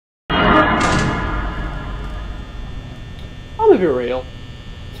be real,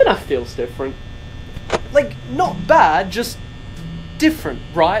 FNAF feels different. Like, not bad, just different,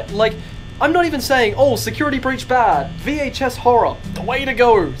 right? Like, I'm not even saying, oh, security breach bad, VHS horror, the way to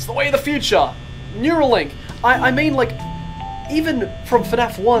go, it's the way of the future, Neuralink. I mean, like, even from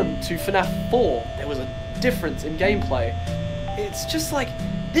FNAF 1 to FNAF 4, there was a difference in gameplay. It's just like,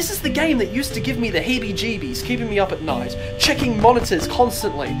 this is the game that used to give me the heebie-jeebies, keeping me up at night, checking monitors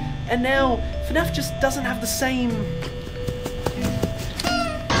constantly, and now FNAF just doesn't have the same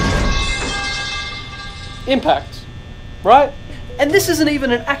impact, right? And this isn't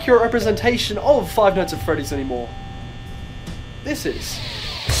even an accurate representation of Five Nights at Freddy's anymore. This is.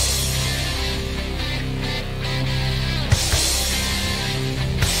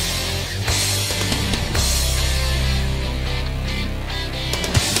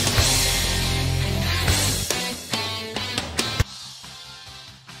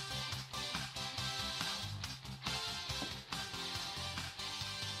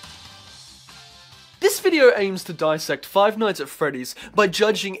 This video aims to dissect Five Nights at Freddy's by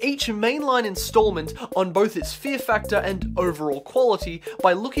judging each mainline installment on both its fear factor and overall quality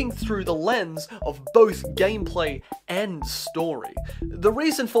by looking through the lens of both gameplay and story. The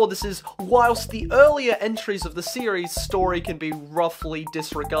reason for this is, whilst the earlier entries of the series' story can be roughly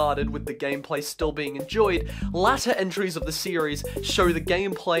disregarded with the gameplay still being enjoyed, latter entries of the series show the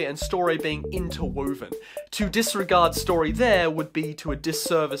gameplay and story being interwoven. To disregard story there would be to a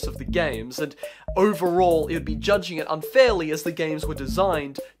disservice of the games, and overall, it would be judging it unfairly as the games were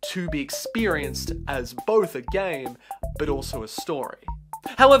designed to be experienced as both a game, but also a story.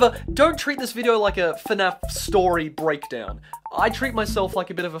 However, don't treat this video like a FNAF story breakdown. I treat myself like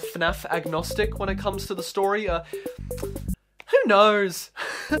a bit of a FNAF agnostic when it comes to the story. Who knows?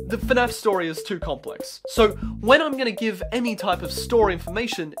 The FNAF story is too complex. So when I'm gonna give any type of story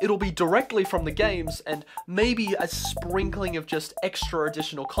information, it'll be directly from the games and maybe a sprinkling of just extra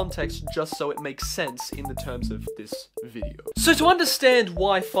additional context just so it makes sense in the terms of this video. So to understand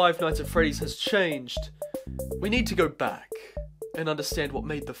why Five Nights at Freddy's has changed, we need to go back and understand what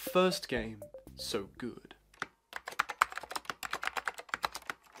made the first game so good.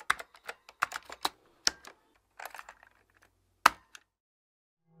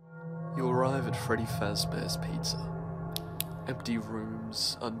 You arrive at Freddy Fazbear's Pizza. Empty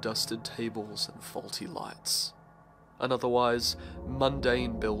rooms, undusted tables, and faulty lights. An otherwise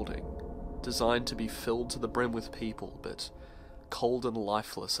mundane building, designed to be filled to the brim with people, but cold and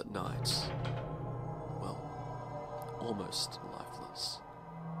lifeless at night. Well, almost lifeless.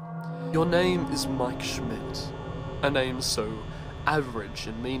 Your name is Mike Schmidt, a name so average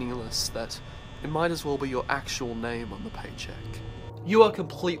and meaningless that it might as well be your actual name on the paycheck. You are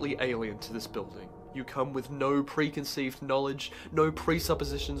completely alien to this building. You come with no preconceived knowledge, no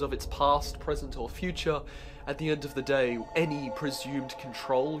presuppositions of its past, present, or future. At the end of the day, any presumed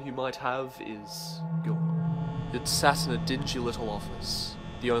control you might have is gone. It's sat in a dingy little office.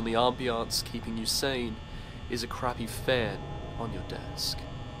 The only ambiance keeping you sane is a crappy fan on your desk.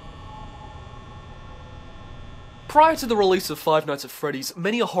 Prior to the release of Five Nights at Freddy's,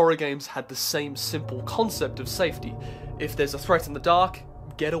 many horror games had the same simple concept of safety. If there's a threat in the dark,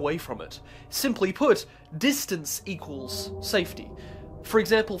 get away from it. Simply put, distance equals safety. For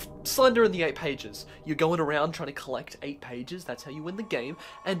example, Slender and the 8 Pages. You're going around trying to collect 8 pages, that's how you win the game,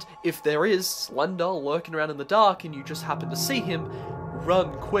 and if there is Slender lurking around in the dark and you just happen to see him,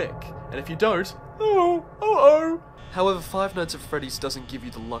 run quick. And if you don't, oh. However, Five Nights at Freddy's doesn't give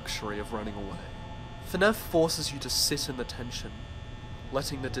you the luxury of running away. FNAF forces you to sit in the tension,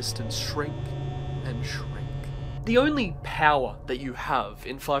 letting the distance shrink and shrink. The only power that you have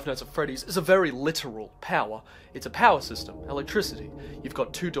in Five Nights at Freddy's is a very literal power. It's a power system, electricity. You've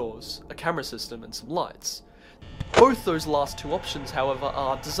got 2 doors, a camera system, and some lights. Both those last 2 options, however,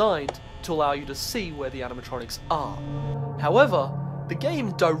 are designed to allow you to see where the animatronics are. However, the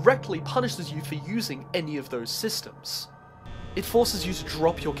game directly punishes you for using any of those systems. It forces you to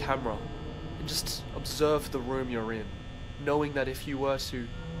drop your camera and just observe the room you're in, knowing that if you were to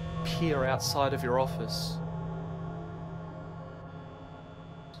peer outside of your office,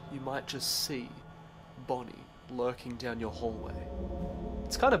 you might just see Bonnie lurking down your hallway.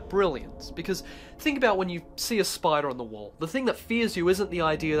 It's kind of brilliant, because think about when you see a spider on the wall. The thing that fears you isn't the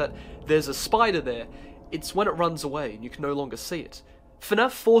idea that there's a spider there, it's when it runs away and you can no longer see it.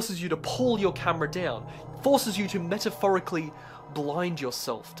 FNAF forces you to pull your camera down, forces you to metaphorically blind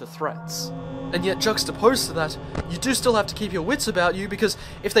yourself to threats. And yet, juxtaposed to that, you do still have to keep your wits about you, because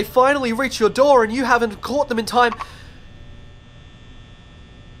if they finally reach your door and you haven't caught them in time,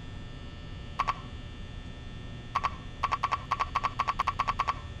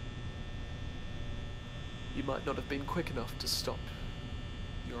 you might not have been quick enough to stop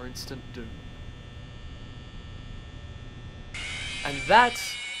your instant doom. And that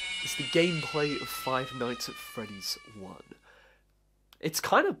is the gameplay of Five Nights at Freddy's 1. It's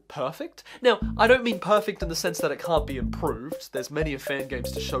kind of perfect. Now, I don't mean perfect in the sense that it can't be improved. There's many of fan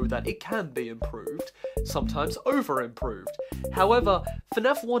games to show that it can be improved, sometimes over-improved. However,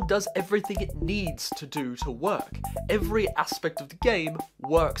 FNAF 1 does everything it needs to do to work. Every aspect of the game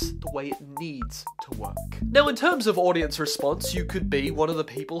works the way it needs to work. Now, in terms of audience response, you could be one of the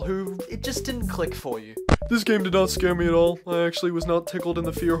people who it just didn't click for you. This game did not scare me at all. I actually was not tickled in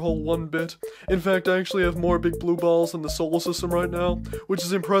the fear hole one bit. In fact, I actually have more big blue balls than the solar system right now, which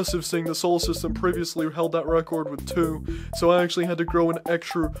is impressive seeing the solar system previously held that record with 2, so I actually had to grow an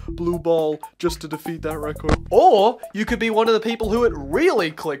extra blue ball just to defeat that record. Or, you could be one of the people who it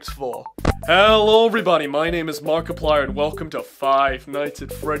really clicked for. Hello everybody, my name is Markiplier and welcome to Five Nights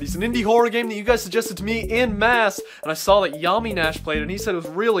at Freddy's, an indie horror game that you guys suggested to me en masse, and I saw that Yami Nash played it and he said it was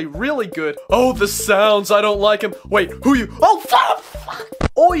really, really good. Oh, the sounds, I don't like him. Wait, who you? Oh, fuck!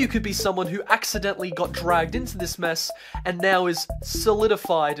 Or you could be someone who accidentally got dragged into this mess and now is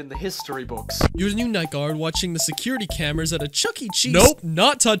solidified in the history books. You're the new night guard watching the security cameras at a Chuck E. Cheese. Nope,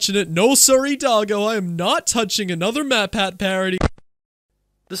 not touching it. No sorry, doggo. I am not touching another MatPat parody.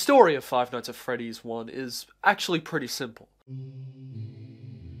 The story of Five Nights at Freddy's 1 is actually pretty simple.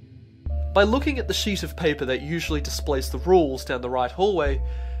 By looking at the sheet of paper that usually displays the rules down the right hallway,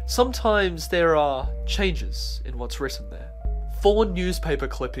 sometimes there are changes in what's written there. 4 newspaper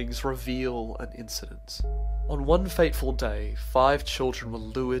clippings reveal an incident. On one fateful day, 5 children were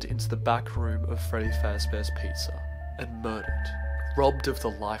lured into the back room of Freddy Fazbear's Pizza and murdered, robbed of the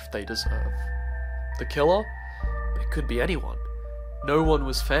life they deserve. The killer? It could be anyone. No one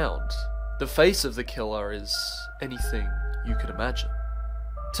was found. The face of the killer is anything you could imagine.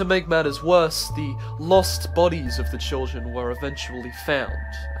 To make matters worse, the lost bodies of the children were eventually found,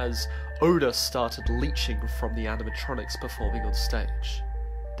 as odor started leaching from the animatronics performing on stage.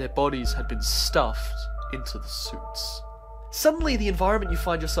 Their bodies had been stuffed into the suits. Suddenly, the environment you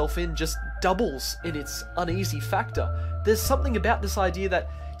find yourself in just doubles in its uneasy factor. There's something about this idea that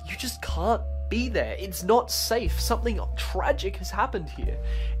you just can't be there. It's not safe. Something tragic has happened here.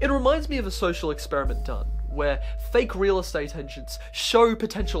 It reminds me of a social experiment done, where fake real estate agents show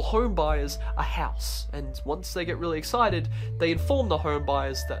potential home buyers a house, and once they get really excited, they inform the home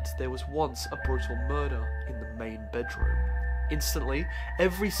buyers that there was once a brutal murder in the main bedroom. Instantly,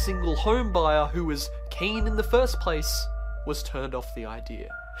 every single home buyer who was keen in the first place was turned off the idea.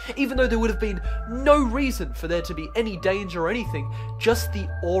 Even though there would have been no reason for there to be any danger or anything, just the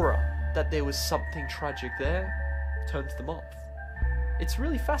aura that there was something tragic there turns them off. It's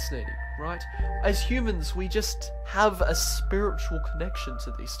really fascinating, right? As humans, we just have a spiritual connection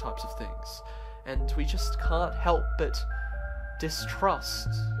to these types of things, and we just can't help but distrust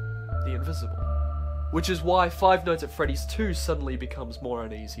the invisible. Which is why Five Nights at Freddy's 2 suddenly becomes more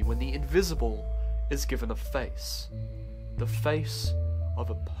uneasy when the invisible is given a face. The face of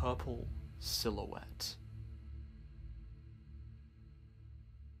a purple silhouette.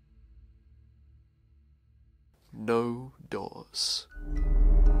 No doors.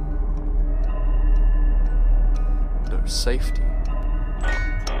 No safety.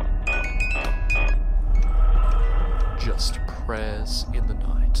 Just prayers in the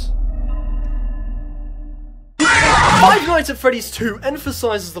night. Five Nights at Freddy's 2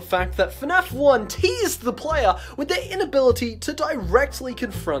 emphasizes the fact that FNAF 1 teased the player with their inability to directly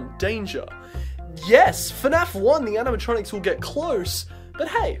confront danger. Yes, FNAF 1, the animatronics will get close, but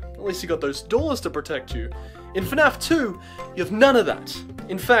hey, at least you got those doors to protect you. In FNAF 2, you have none of that.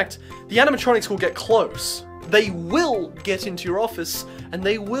 In fact, the animatronics will get close. They will get into your office, and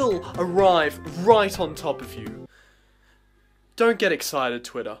they will arrive right on top of you. Don't get excited,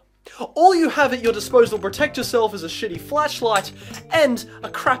 Twitter. All you have at your disposal to protect yourself is a shitty flashlight and a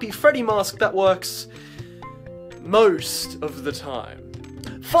crappy Freddy mask that works most of the time.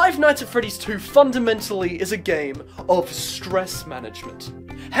 Five Nights at Freddy's 2 fundamentally is a game of stress management.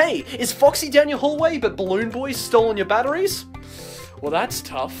 Hey, is Foxy down your hallway but Balloon Boy's stolen your batteries? Well, that's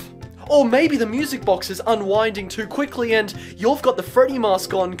tough. Or maybe the music box is unwinding too quickly and you've got the Freddy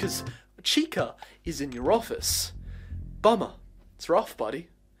mask on because Chica is in your office. Bummer. It's rough, buddy.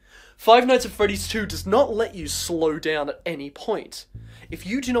 Five Nights at Freddy's 2 does not let you slow down at any point. If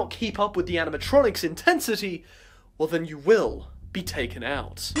you do not keep up with the animatronics' intensity, well then you will be taken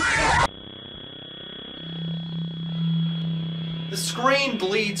out. The screen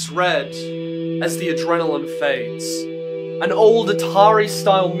bleeds red as the adrenaline fades. An old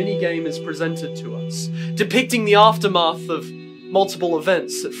Atari-style minigame is presented to us, depicting the aftermath of multiple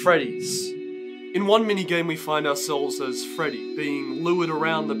events at Freddy's. In one minigame we find ourselves as Freddy, being lured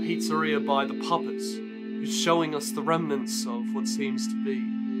around the pizzeria by the puppets, who's showing us the remnants of what seems to be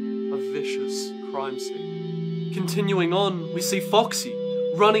a vicious crime scene. Continuing on, we see Foxy,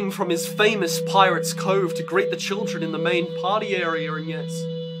 running from his famous Pirate's Cove to greet the children in the main party area, and yet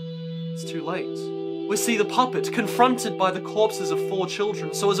it's too late. We see the puppet confronted by the corpses of 4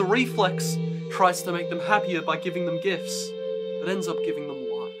 children, so as a reflex, tries to make them happier by giving them gifts, but ends up giving them life.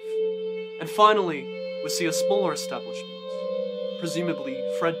 And finally, we see a smaller establishment, presumably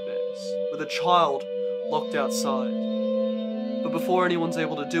Fredbear's, with a child locked outside. But before anyone's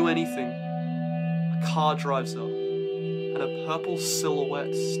able to do anything, a car drives up, and a purple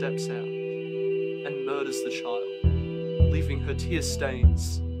silhouette steps out and murders the child, leaving her tear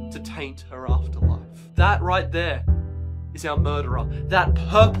stains to taint her afterlife. That right there is our murderer. That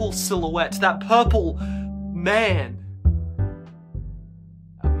purple silhouette, that purple man.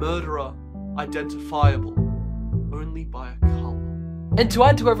 A murderer identifiable only by a colour. And to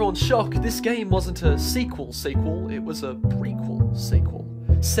add to everyone's shock, this game wasn't a sequel, it was a prequel sequel.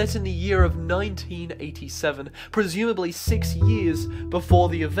 Set in the year of 1987, presumably 6 years before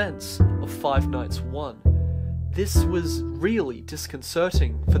the events of Five Nights 1. This was really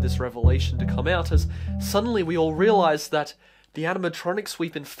disconcerting for this revelation to come out, as suddenly we all realised that the animatronics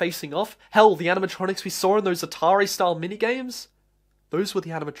we've been facing off, hell, the animatronics we saw in those Atari-style minigames, those were the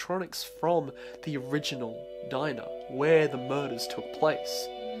animatronics from the original diner, where the murders took place.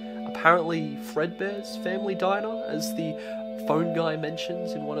 Apparently Fredbear's family diner, as the phone guy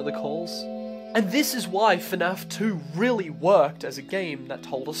mentions in one of the calls. And this is why FNAF 2 really worked as a game that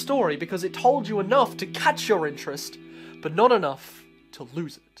told a story, because it told you enough to catch your interest, but not enough to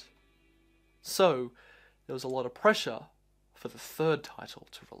lose it. So, there was a lot of pressure for the 3rd title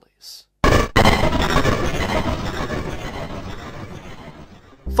to release.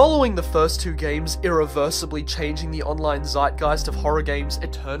 Following the first 2 games irreversibly changing the online zeitgeist of horror games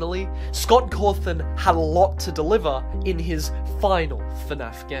eternally, Scott Cawthon had a lot to deliver in his final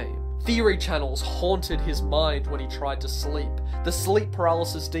FNAF game. Theory channels haunted his mind when he tried to sleep. The sleep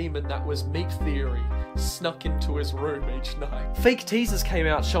paralysis demon that was Meat Theory snuck into his room each night. Fake teasers came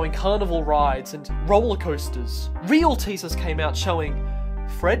out showing carnival rides and roller coasters. Real teasers came out showing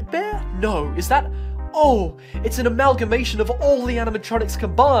Fredbear? No, is that... Oh, it's an amalgamation of all the animatronics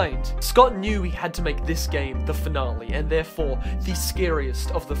combined! Scott knew he had to make this game the finale, and therefore the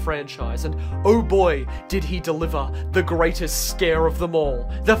scariest of the franchise, and oh boy, did he deliver the greatest scare of them all.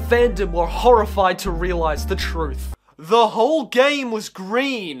 The fandom were horrified to realize the truth. The whole game was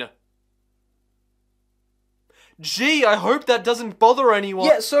green! Gee, I hope that doesn't bother anyone.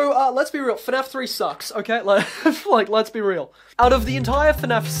 Yeah, so, let's be real. FNAF 3 sucks, okay? Let's be real. Out of the entire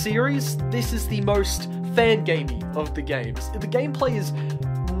FNAF series, this is the most fan-gamey of the games. The gameplay is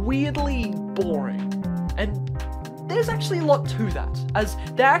weirdly boring. And there's actually a lot to that, as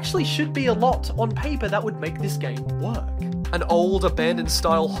there actually should be a lot on paper that would make this game work. An old,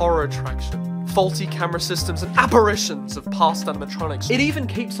 abandoned-style horror attraction. Faulty camera systems and apparitions of past animatronics. It even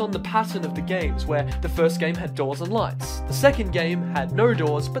keeps on the pattern of the games, where the first game had doors and lights. The second game had no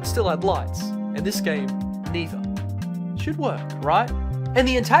doors, but still had lights. And this game, neither. Should work, right? And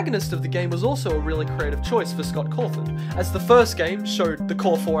the antagonist of the game was also a really creative choice for Scott Cawthon, as the first game showed the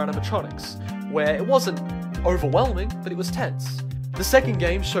core 4 animatronics, where it wasn't overwhelming, but it was tense. The second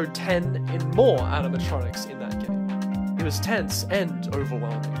game showed 10 and more animatronics in that game. It was tense and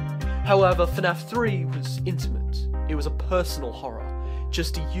overwhelming. However, FNAF 3 was intimate. It was a personal horror.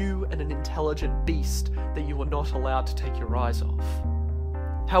 Just you and an intelligent beast that you were not allowed to take your eyes off.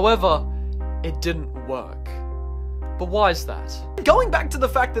 However, it didn't work. But why is that? Going back to the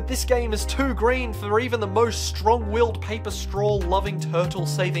fact that this game is too green for even the most strong-willed paper straw-loving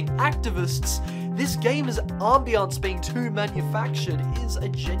turtle-saving activists, this game's ambiance being too manufactured is a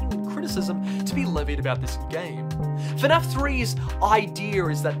genuine criticism to be levied about this game. FNAF 3's idea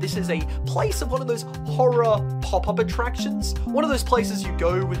is that this is a place of one of those horror pop-up attractions, one of those places you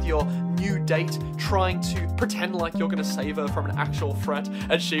go with your new date trying to pretend like you're gonna save her from an actual threat,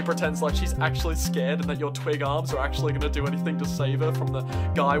 and she pretends like she's actually scared and that your twig arms are actually gonna do anything to save her from the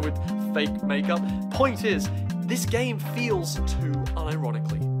guy with fake makeup. Point is, this game feels too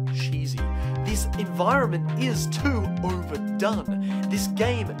unironically cheesy. This environment is too overdone. This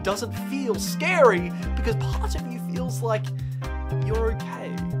game doesn't feel scary because part of you feels like you're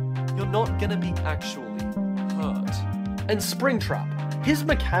okay. You're not gonna be actually hurt. And Springtrap, his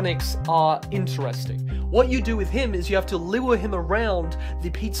mechanics are interesting. What you do with him is you have to lure him around the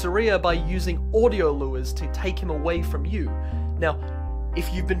pizzeria by using audio lures to take him away from you. Now,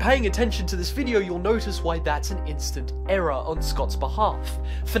 If you've been paying attention to this video, you'll notice why that's an instant error on Scott's behalf.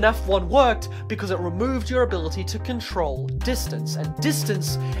 Fnaf 1 worked because it removed your ability to control distance, and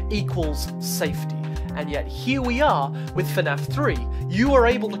distance equals safety. And yet here we are with Fnaf 3. You are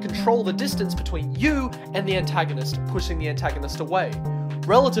able to control the distance between you and the antagonist, pushing the antagonist away.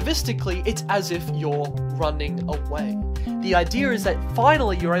 Relativistically, it's as if you're running away. The idea is that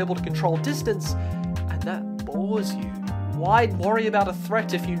finally you're able to control distance, and that bores you. Why worry about a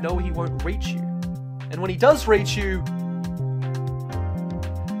threat if you know he won't reach you? And when he does reach you,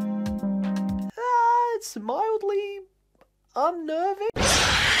 it's mildly unnerving.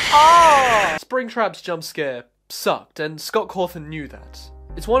 Springtrap's jump scare sucked, and Scott Cawthon knew that.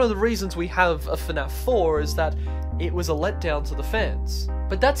 It's one of the reasons we have a Fnaf 4 is that it was a letdown to the fans.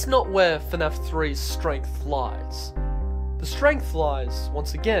 But that's not where Fnaf 3's strength lies. The strength lies,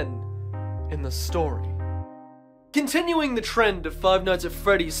 once again, in the story. Continuing the trend of Five Nights at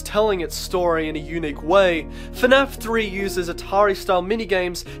Freddy's telling its story in a unique way, Fnaf 3 uses Atari-style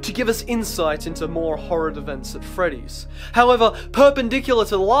minigames to give us insight into more horror events at Freddy's. However, perpendicular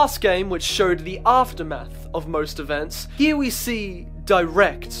to the last game, which showed the aftermath of most events, here we see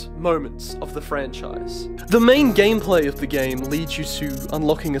direct moments of the franchise. The main gameplay of the game leads you to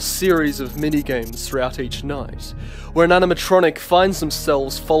unlocking a series of minigames throughout each night, where an animatronic finds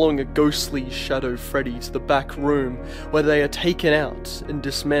themselves following a ghostly Shadow Freddy to the back room where they are taken out and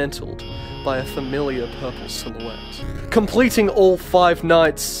dismantled by a familiar purple silhouette. Completing all 5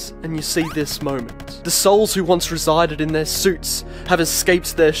 nights, and you see this moment. The souls who once resided in their suits have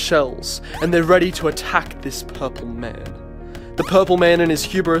escaped their shells, and they're ready to attack this purple man. The purple man in his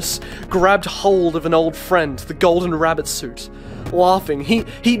hubris grabbed hold of an old friend, the golden rabbit suit. Laughing,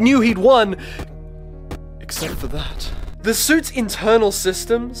 he knew he'd won, except for that. The suit's internal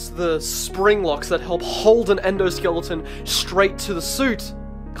systems, the spring locks that help hold an endoskeleton straight to the suit,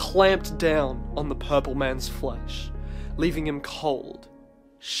 clamped down on the purple man's flesh, leaving him cold,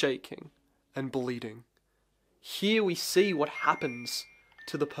 shaking, and bleeding. Here we see what happens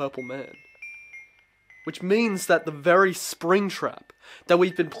to the purple man. Which means that the very Springtrap that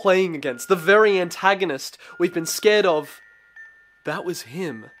we've been playing against, the very antagonist we've been scared of, that was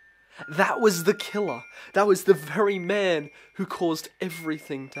him. That was the killer. That was the very man who caused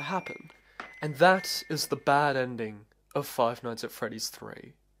everything to happen. And that is the bad ending of Five Nights at Freddy's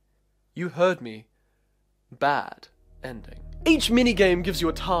 3. You heard me. Bad ending. Each minigame gives you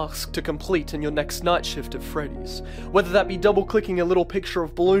a task to complete in your next night shift at Freddy's, whether that be double-clicking a little picture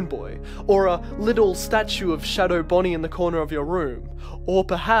of Balloon Boy, or a little statue of Shadow Bonnie in the corner of your room, or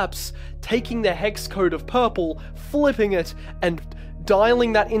perhaps taking the hex code of purple, flipping it, and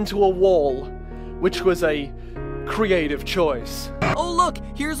dialing that into a wall, which was a creative choice. Oh look,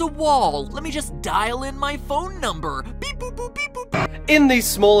 here's a wall. Let me just dial in my phone number. Beep boop boop beep boop. In these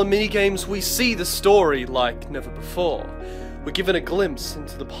smaller minigames, we see the story like never before. We're given a glimpse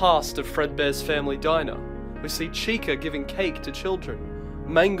into the past of Fredbear's family diner. We see Chica giving cake to children,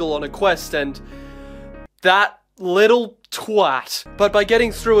 Mangle on a quest, and that little twat. But by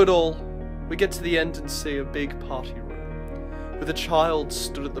getting through it all, we get to the end and see a big party room, with a child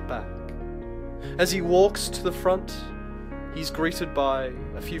stood at the back. As he walks to the front, he's greeted by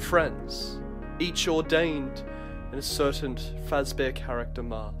a few friends, each ordained in a certain Fazbear character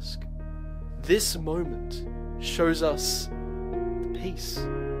mask. This moment shows us the peace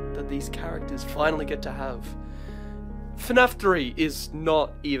that these characters finally get to have. Fnaf 3 is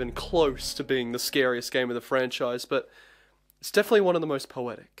not even close to being the scariest game of the franchise, but it's definitely one of the most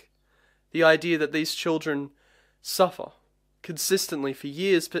poetic. The idea that these children suffer consistently for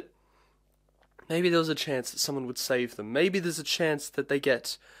years, but maybe there was a chance that someone would save them. Maybe there's a chance that they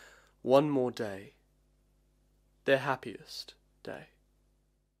get one more day. Their happiest day.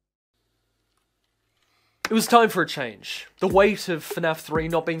 It was time for a change. The weight of Fnaf 3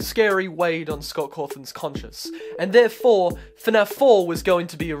 not being scary weighed on Scott Cawthon's conscience, and therefore, Fnaf 4 was going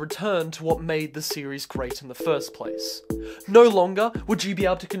to be a return to what made the series great in the first place. No longer would you be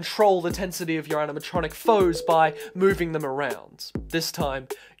able to control the tensity of your animatronic foes by moving them around. This time,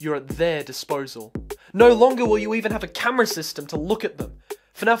 you're at their disposal. No longer will you even have a camera system to look at them.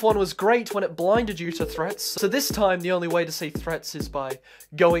 Fnaf 1 was great when it blinded you to threats, so this time the only way to see threats is by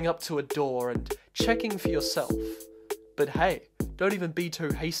going up to a door and checking for yourself. But hey, don't even be too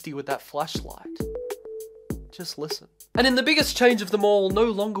hasty with that flashlight. Just listen. And in the biggest change of them all, no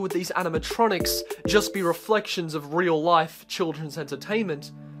longer would these animatronics just be reflections of real-life children's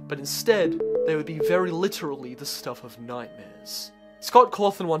entertainment, but instead, they would be very literally the stuff of nightmares. Scott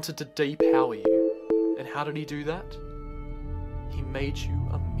Cawthon wanted to depower you, and how did he do that? He made you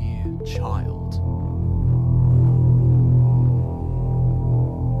a mere child.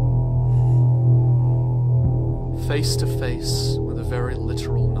 face to face with a very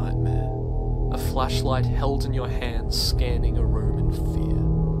literal nightmare. A flashlight held in your hand, scanning a room in fear.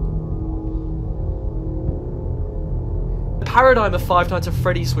 The paradigm of Five Nights at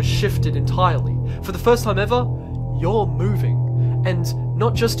Freddy's was shifted entirely. For the first time ever, you're moving. And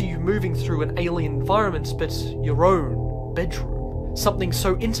not just are you moving through an alien environment, but your own bedroom. Something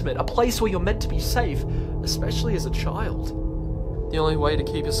so intimate, a place where you're meant to be safe, especially as a child. The only way to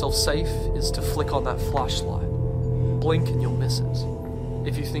keep yourself safe is to flick on that flashlight. Blink and you'll miss it.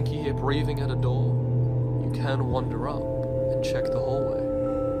 If you think you hear breathing at a door, you can wander up and check the hallway.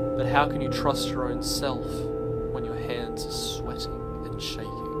 But how can you trust your own self when your hands are sweating and shaking?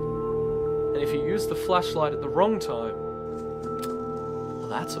 And if you use the flashlight at the wrong time, well,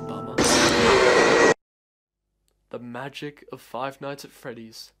 that's a bummer. The magic of Five Nights at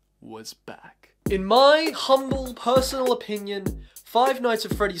Freddy's was back. In my humble personal opinion, Five Nights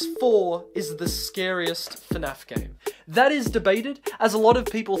at Freddy's 4 is the scariest FNAF game. That is debated, as a lot of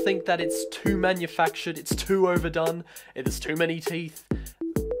people think that it's too manufactured, it's too overdone, it has too many teeth.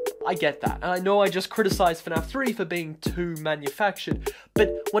 I get that, and I know I just criticised FNAF 3 for being too manufactured,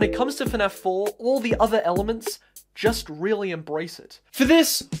 but when it comes to FNAF 4, all the other elements just really embrace it. For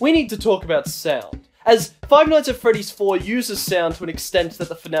this, we need to talk about sound, as Five Nights at Freddy's 4 uses sound to an extent that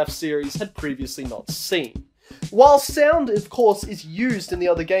the FNAF series had previously not seen. While sound, of course, is used in the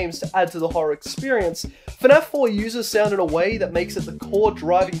other games to add to the horror experience, FNAF 4 uses sound in a way that makes it the core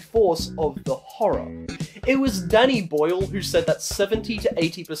driving force of the horror. It was Danny Boyle who said that 70 to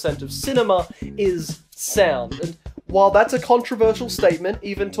 80% of cinema is sound, and while that's a controversial statement,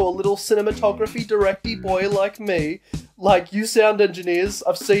 even to a little cinematography directy boy like me, like you sound engineers,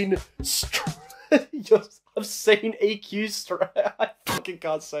 I've seen EQ I fucking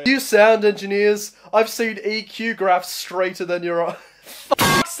can't say it. You sound engineers, I've seen EQ graphs straighter than your own.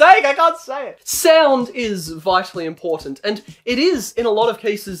 Fuck's sake, I can't say it. Sound is vitally important, and it is, in a lot of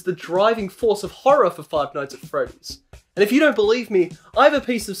cases, the driving force of horror for Five Nights at Freddy's. And if you don't believe me, I have a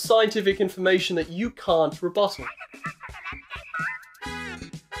piece of scientific information that you can't rebuttal.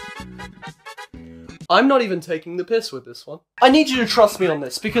 I'm not even taking the piss with this one. I need you to trust me on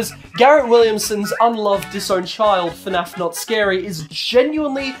this, because Garrett Williamson's unloved, disowned child, FNAF Not Scary, is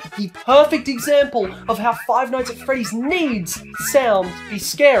genuinely the perfect example of how Five Nights at Freddy's needs sound to be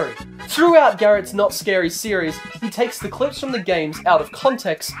scary. Throughout Garrett's Not Scary series, he takes the clips from the games out of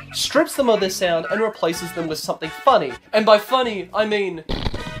context, strips them of their sound, and replaces them with something funny. And by funny, I mean...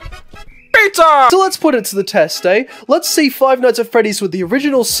 So let's put it to the test, eh? Let's see Five Nights at Freddy's with the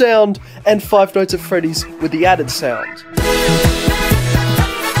original sound and Five Nights at Freddy's with the added sound.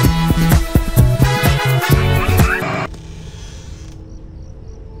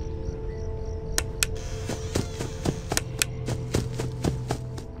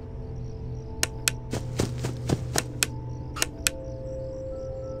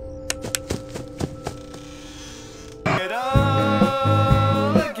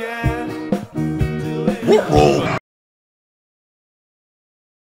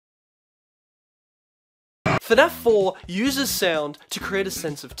 FNAF 4 uses sound to create a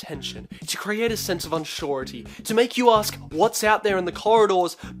sense of tension, to create a sense of unsurety, to make you ask what's out there in the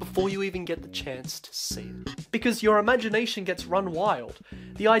corridors before you even get the chance to see it. Because your imagination gets run wild.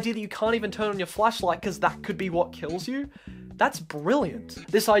 The idea that you can't even turn on your flashlight because that could be what kills you? That's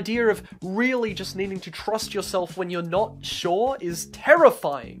brilliant. This idea of really just needing to trust yourself when you're not sure is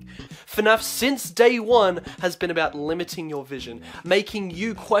terrifying. FNAF since day one has been about limiting your vision, making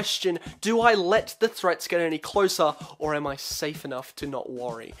you question, do I let the threats get any closer or am I safe enough to not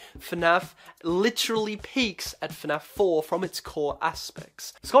worry? FNAF literally peaks at FNAF 4 from its core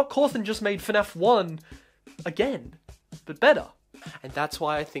aspects. Scott Cawthon just made FNAF 1 again, but better. And that's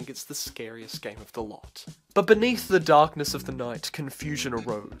why I think it's the scariest game of the lot. But beneath the darkness of the night, confusion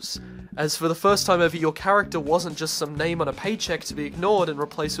arose. As for the first time ever, your character wasn't just some name on a paycheck to be ignored and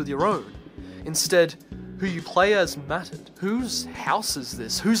replaced with your own. Instead, who you play as mattered. Whose house is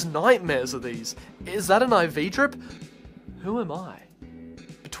this? Whose nightmares are these? Is that an IV drip? Who am I?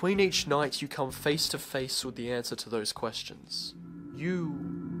 Between each night, you come face to face with the answer to those questions.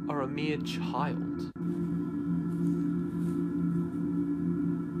 You are a mere child.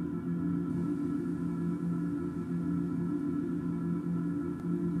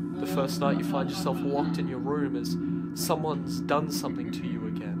 The first night you find yourself locked in your room as someone's done something to you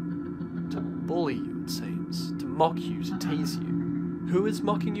again. To bully you, it seems. To mock you, to tease you. Who is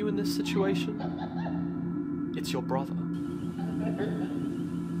mocking you in this situation? It's your brother.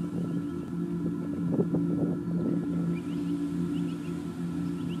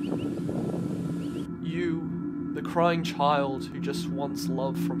 You, the crying child who just wants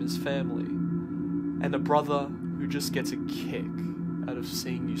love from his family, and a brother who just gets a kick out of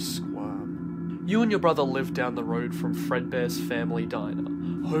seeing you squirm. You and your brother live down the road from Fredbear's family diner,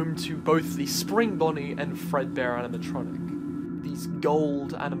 home to both the SpringBonnie and Fredbear animatronic. These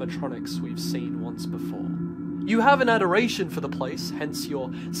gold animatronics we've seen once before. You have an adoration for the place, hence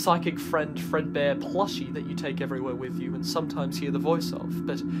your psychic friend Fredbear plushie that you take everywhere with you and sometimes hear the voice of,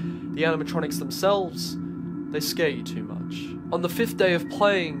 but the animatronics themselves, they scare you too much. On the 5th day of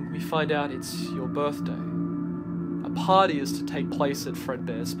playing, we find out it's your birthday. A party is to take place at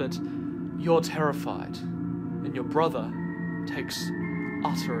Fredbear's, but you're terrified, and your brother takes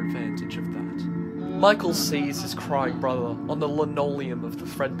utter advantage of that. Michael sees his crying brother on the linoleum of the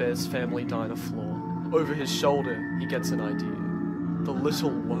Fredbear's family diner floor. Over his shoulder, he gets an idea. The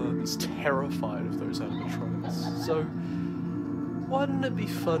little worm is terrified of those animatronics, so wouldn't it be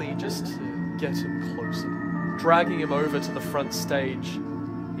funny just to get him closer? Dragging him over to the front stage,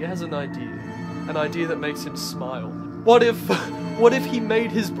 he has an idea that makes him smile. What if he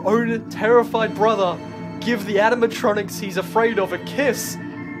made his own terrified brother give the animatronics he's afraid of a kiss?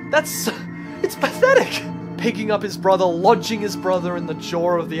 It's pathetic! Picking up his brother, lodging his brother in the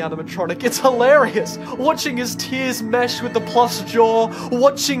jaw of the animatronic. It's hilarious! Watching his tears mesh with the plush jaw,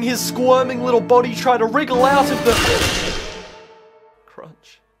 watching his squirming little body try to wriggle out of the...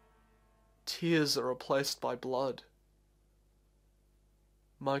 Crunch. Tears are replaced by blood.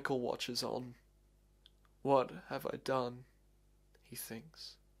 Michael watches on. What have I done? He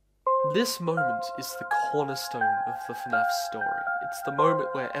thinks. This moment is the cornerstone of the FNAF story. It's the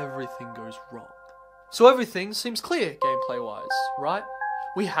moment where everything goes wrong. So everything seems clear gameplay-wise, right?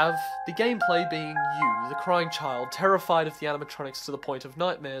 We have the gameplay being you, the crying child, terrified of the animatronics to the point of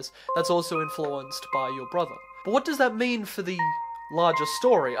nightmares, that's also influenced by your brother. But what does that mean for the larger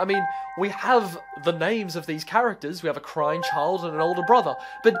story? I mean, we have the names of these characters, we have a crying child and an older brother,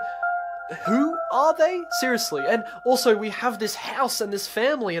 but who are they? Seriously. And also, we have this house and this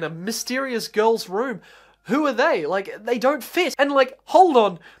family in a mysterious girl's room. Who are they? Like, they don't fit. And like, hold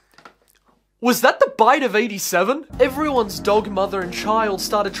on. Was that the bite of 87? Everyone's dog, mother, and child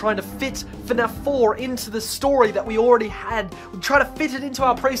started trying to fit FNAF 4 into the story that we already had. We tried to fit it into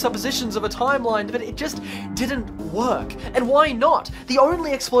our presuppositions of a timeline, but it just didn't work. And why not? The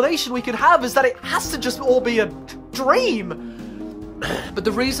only explanation we could have is that it has to just all be a dream. But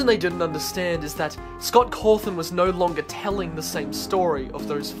the reason they didn't understand is that Scott Cawthon was no longer telling the same story of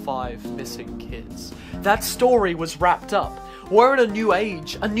those 5 missing kids. That story was wrapped up. We're in a new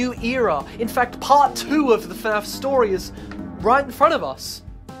age, a new era. In fact, part 2 of the FNAF story is right in front of us.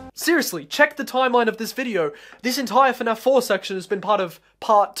 Seriously, check the timeline of this video. This entire FNAF 4 section has been part of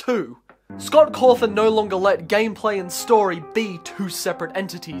part 2. Scott Cawthon no longer let gameplay and story be 2 separate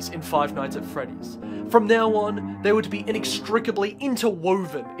entities in Five Nights at Freddy's. From now on, they were to be inextricably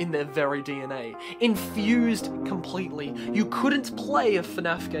interwoven in their very DNA, infused completely. You couldn't play a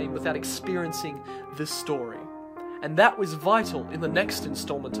FNAF game without experiencing this story. And that was vital in the next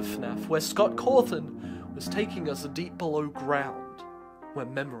installment of FNAF, where Scott Cawthon was taking us deep below ground, where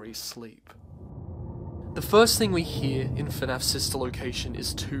memories sleep. The first thing we hear in FNAF's sister location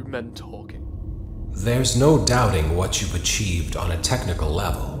is 2 men talking. There's no doubting what you've achieved on a technical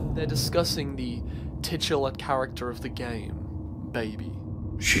level. They're discussing the titular character of the game, Baby.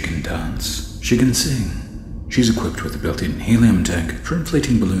 She can dance. She can sing. She's equipped with a built-in helium tank for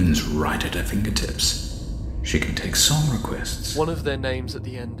inflating balloons right at her fingertips. She can take song requests. One of their names at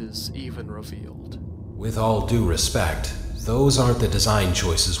the end is even revealed. With all due respect, those aren't the design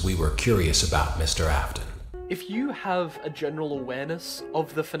choices we were curious about, Mr. Afton. If you have a general awareness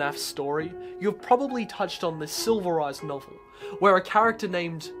of the FNAF story, you've probably touched on this Silverized novel, where a character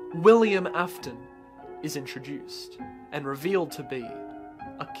named William Afton is introduced and revealed to be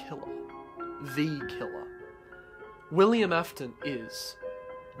a killer. The killer. William Afton is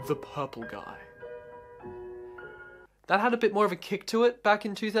the purple guy. That had a bit more of a kick to it back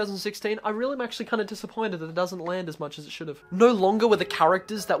in 2016. I really am actually kind of disappointed that it doesn't land as much as it should have. No longer were the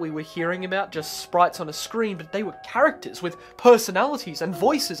characters that we were hearing about just sprites on a screen, but they were characters with personalities and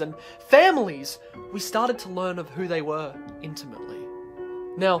voices and families. We started to learn of who they were intimately.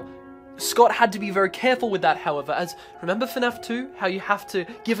 Now, Scott had to be very careful with that, however, as remember FNAF 2? How you have to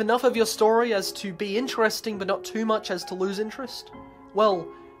give enough of your story as to be interesting, but not too much as to lose interest? Well,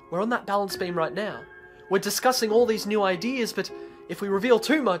 we're on that balance beam right now. We're discussing all these new ideas, but if we reveal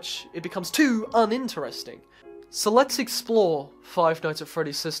too much, it becomes too uninteresting. So let's explore Five Nights at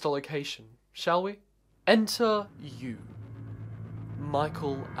Freddy's sister location, shall we? Enter you,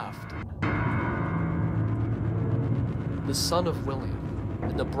 Michael Afton. The son of William,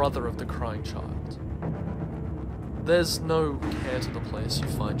 and the brother of the crying child. There's no care to the place you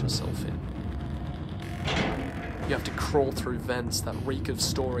find yourself in. You have to crawl through vents that reek of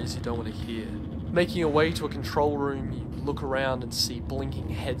stories you don't want to hear. Making your way to a control room, you look around and see blinking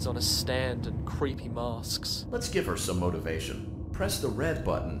heads on a stand and creepy masks. Let's give her some motivation. Press the red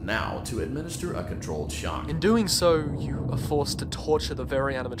button now to administer a controlled shock. In doing so, you are forced to torture the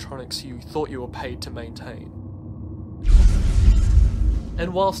very animatronics you thought you were paid to maintain.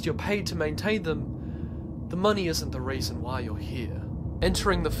 And whilst you're paid to maintain them, the money isn't the reason why you're here.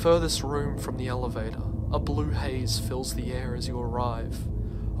 Entering the furthest room from the elevator, a blue haze fills the air as you arrive,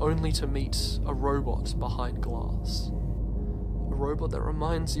 only to meet a robot behind glass. A robot that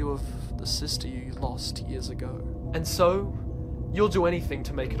reminds you of the sister you lost years ago. And so, you'll do anything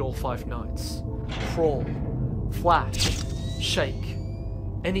to make it all 5 nights. Crawl, flash, shake,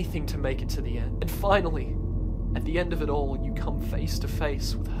 anything to make it to the end. And finally, at the end of it all, you come face to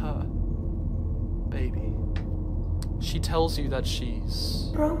face with her. Baby. She tells you that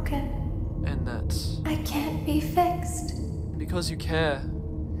she's broken. And that I can't be fixed. Because you care,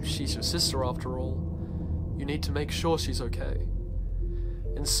 she's your sister after all, you need to make sure she's okay.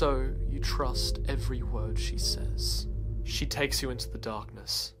 And so, you trust every word she says. She takes you into the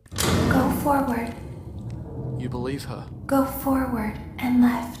darkness. Go forward. You believe her. Go forward and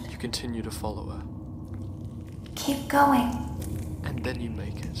left. You continue to follow her. Keep going. And then you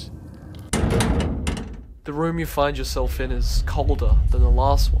make it. The room you find yourself in is colder than the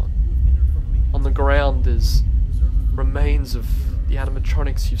last one. On the ground is remains of the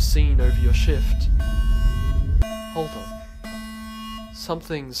animatronics you've seen over your shift. Hold on.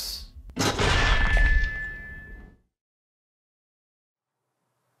 Something's...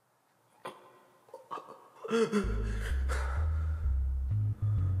 You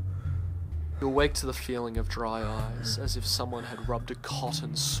awake to the feeling of dry eyes, as if someone had rubbed a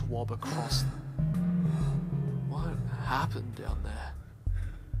cotton swab across them. What happened down there?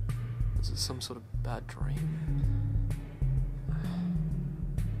 Was it some sort of bad dream?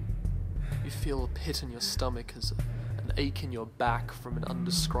 You feel a pit in your stomach as an ache in your back from an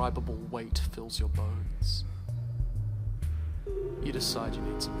undescribable weight fills your bones. You decide you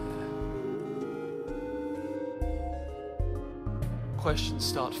need some air. Questions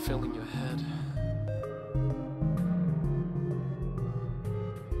start filling your head.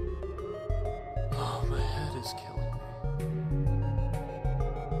 Oh, my head is killing me.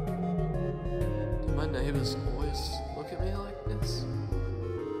 Do my neighbors always look at me like this?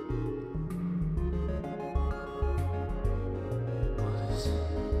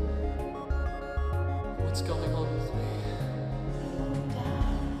 What's going on with me?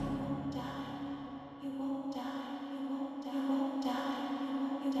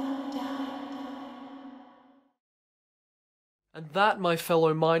 And that, my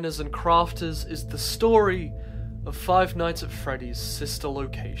fellow miners and crafters, is the story of Five Nights at Freddy's sister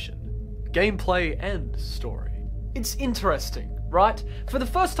location. Gameplay and story. It's interesting, right? For the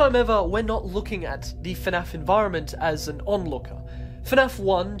first time ever, we're not looking at the FNAF environment as an onlooker. FNAF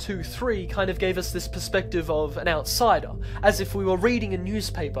 1, 2, 3 kind of gave us this perspective of an outsider, as if we were reading a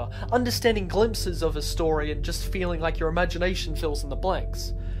newspaper, understanding glimpses of a story and just feeling like your imagination fills in the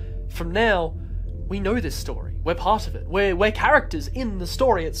blanks. From now, we know this story. We're part of it. We're characters in the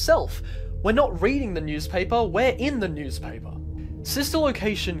story itself. We're not reading the newspaper, we're in the newspaper. Sister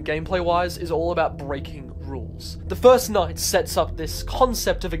Location, gameplay-wise, is all about breaking rules. The first night sets up this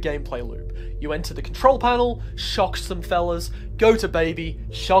concept of a gameplay loop. You enter the control panel, shock some fellas, go to baby,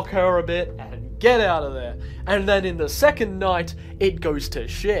 shock her a bit, and get out of there. And then in the second night, it goes to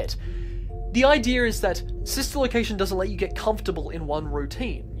shit. The idea is that Sister Location doesn't let you get comfortable in one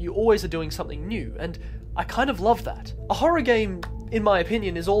routine. You always are doing something new, and I kind of love that. A horror game, in my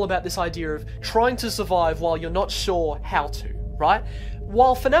opinion, is all about this idea of trying to survive while you're not sure how to, right?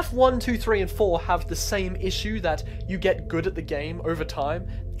 While FNAF 1, 2, 3, and 4 have the same issue that you get good at the game over time,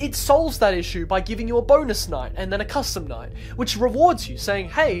 it solves that issue by giving you a bonus night and then a custom night, which rewards you, saying,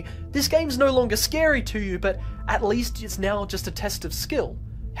 hey, this game's no longer scary to you, but at least it's now just a test of skill.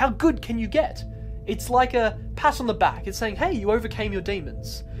 How good can you get? It's like a pat on the back. It's saying, hey, you overcame your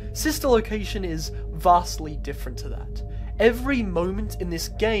demons. Sister Location is vastly different to that. Every moment in this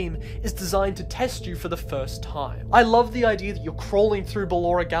game is designed to test you for the first time. I love the idea that you're crawling through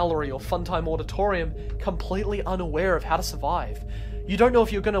Ballora Gallery or Funtime Auditorium completely unaware of how to survive. You don't know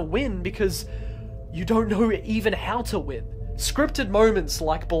if you're going to win because you don't know even how to win. Scripted moments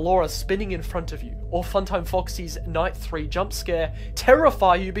like Ballora spinning in front of you, or Funtime Foxy's Night 3 jump scare,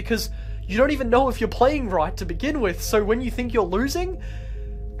 terrify you because you don't even know if you're playing right to begin with, so when you think you're losing,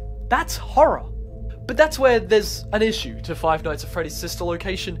 that's horror. But that's where there's an issue to Five Nights at Freddy's Sister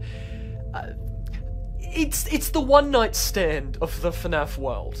Location. It's the one night stand of the FNAF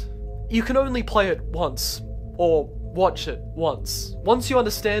world. You can only play it once, or watch it once. Once you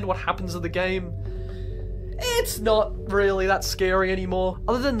understand what happens in the game, it's not really that scary anymore.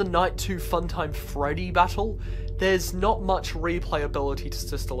 Other than the Night 2 Funtime Freddy battle, there's not much replayability to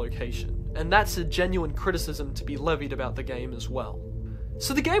Sister Location, and that's a genuine criticism to be levied about the game as well.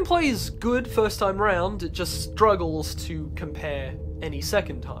 So the gameplay is good first time round, it just struggles to compare any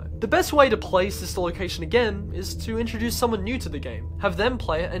second time. The best way to play Sister Location again is to introduce someone new to the game, have them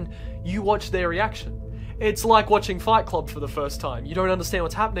play it, and you watch their reaction. It's like watching Fight Club for the first time. You don't understand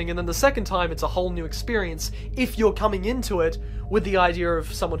what's happening, and then the second time it's a whole new experience if you're coming into it with the idea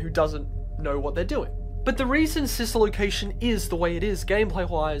of someone who doesn't know what they're doing. But the reason Sister Location is the way it is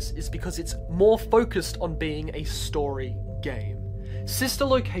gameplay-wise is because it's more focused on being a story game. Sister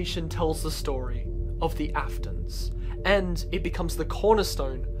Location tells the story of the Aftons, and it becomes the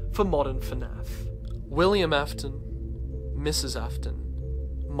cornerstone for modern FNAF. William Afton, Mrs. Afton,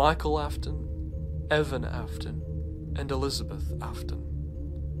 Michael Afton, Evan Afton, and Elizabeth Afton.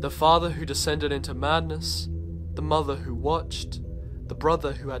 The father who descended into madness, the mother who watched, the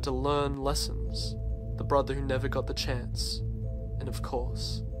brother who had to learn lessons, the brother who never got the chance, and of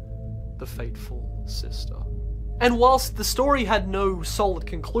course, the fateful sister. And whilst the story had no solid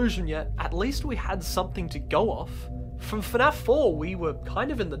conclusion yet, at least we had something to go off. From FNAF 4, we were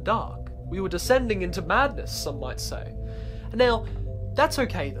kind of in the dark. We were descending into madness, some might say. Now, that's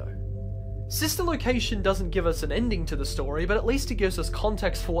okay though. Sister Location doesn't give us an ending to the story, but at least it gives us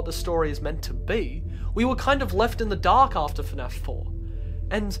context for what the story is meant to be. We were kind of left in the dark after FNAF 4.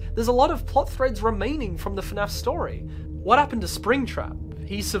 And there's a lot of plot threads remaining from the FNAF story. What happened to Springtrap?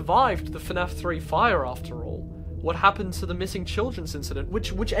 He survived the FNAF 3 fire after all. What happened to the missing children's incident?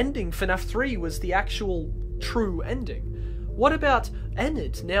 Which ending? FNAF 3 was the actual true ending. What about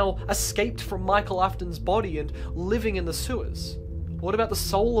Enid, now escaped from Michael Afton's body and living in the sewers? What about the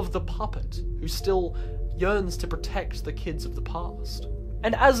soul of the puppet, who still yearns to protect the kids of the past?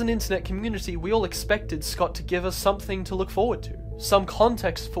 And as an internet community, we all expected Scott to give us something to look forward to, some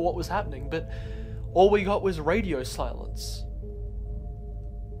context for what was happening, but all we got was radio silence.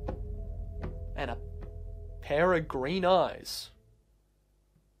 And a pair of green eyes.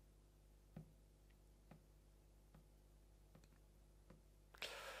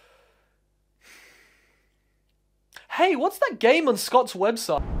 Hey, what's that game on Scott's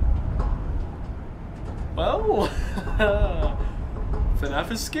website? Well,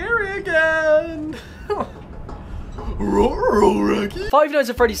 FNAF is scary again! Five Nights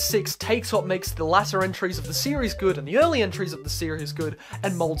at Freddy 6 takes what makes the latter entries of the series good and the early entries of the series good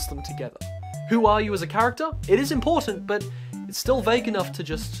and molds them together. Who are you as a character? It is important, but it's still vague enough to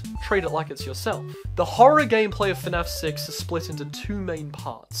just treat it like it's yourself. The horror gameplay of FNAF 6 is split into two main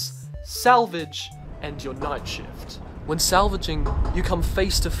parts: salvage and your night shift. When salvaging, you come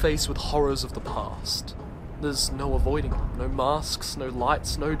face to face with horrors of the past. There's no avoiding them, no masks, no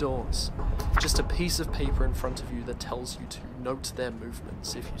lights, no doors. Just a piece of paper in front of you that tells you to note their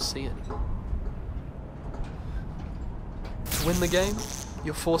movements if you see any. To win the game,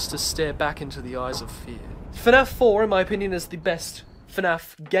 you're forced to stare back into the eyes of fear. FNAF 4, in my opinion, is the best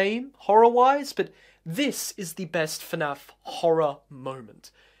FNAF game, horror-wise, but this is the best FNAF horror moment.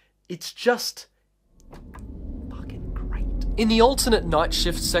 It's just fucking great. In the alternate night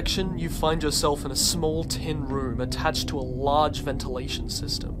shift section, you find yourself in a small tin room attached to a large ventilation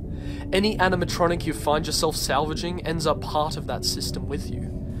system. Any animatronic you find yourself salvaging ends up part of that system with you.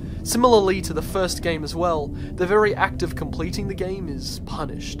 Similarly to the first game as well, the very act of completing the game is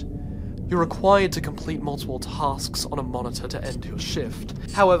punished. You're required to complete multiple tasks on a monitor to end your shift.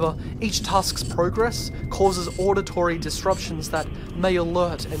 However, each task's progress causes auditory disruptions that may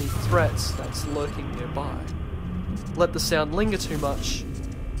alert any threats that's lurking nearby. Let the sound linger too much,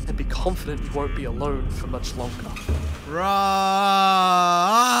 and be confident you won't be alone for much longer. Oh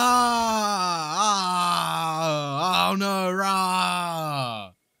no,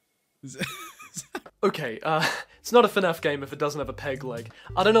 rah! Okay, it's not a FNAF game if it doesn't have a peg leg.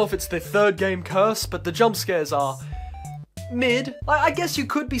 I don't know if it's the third game curse, but the jump scares are mid. I guess you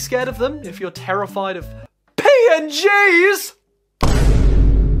could be scared of them if you're terrified of PNGs!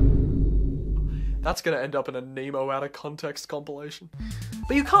 That's gonna end up in a Nemo out of context compilation.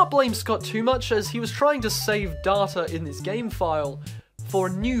 But you can't blame Scott too much, as he was trying to save data in this game file for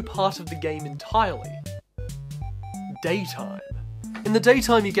a new part of the game entirely. Daytime. In the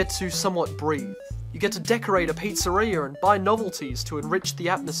daytime you get to somewhat breathe. You get to decorate a pizzeria and buy novelties to enrich the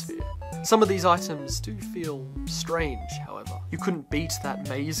atmosphere. Some of these items do feel strange, however. You couldn't beat that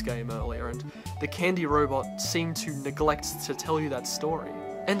maze game earlier, and the candy robot seemed to neglect to tell you that story.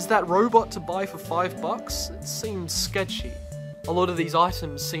 And that robot to buy for $5? It seemed sketchy. A lot of these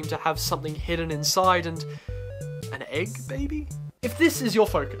items seem to have something hidden inside, and An egg, baby? If this is your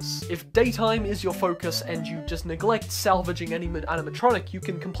focus, if daytime is your focus and you just neglect salvaging any animatronic, you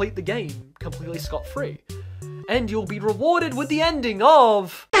can complete the game completely scot-free. And you'll be rewarded with the ending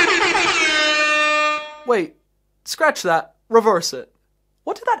of... Wait, scratch that, reverse it.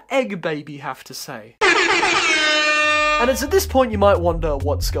 What did that egg baby have to say? And it's at this point you might wonder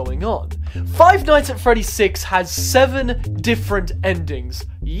what's going on. Five Nights at Freddy 6 has 7 different endings.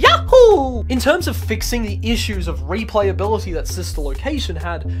 Yahoo! In terms of fixing the issues of replayability that Sister Location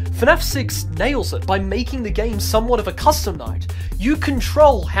had, Fnaf 6 nails it by making the game somewhat of a custom night. You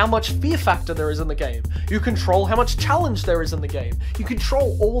control how much fear factor there is in the game. You control how much challenge there is in the game. You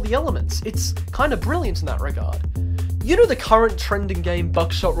control all the elements. It's kind of brilliant in that regard. You know the current trending game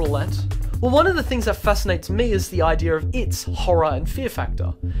Buckshot Roulette? Well, one of the things that fascinates me is the idea of its horror and fear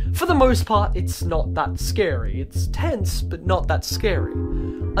factor. For the most part, it's not that scary. It's tense, but not that scary.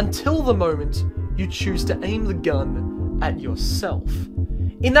 Until the moment you choose to aim the gun at yourself.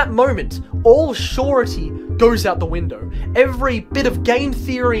 In that moment, all surety goes out the window. Every bit of game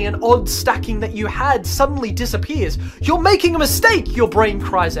theory and odd stacking that you had suddenly disappears. You're making a mistake, your brain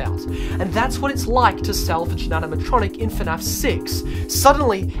cries out. And that's what it's like to salvage an animatronic in Fnaf 6.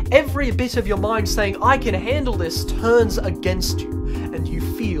 Suddenly, every bit of your mind saying, I can handle this, turns against you, and you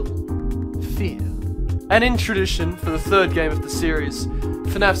feel fear. And in tradition, for the third game of the series,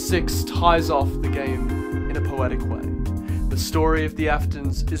 Fnaf 6 ties off the game in a poetic way. The story of the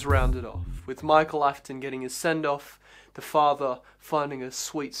Aftons is rounded off, with Michael Afton getting his send-off, the father finding a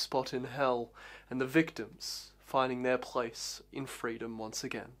sweet spot in hell, and the victims finding their place in freedom once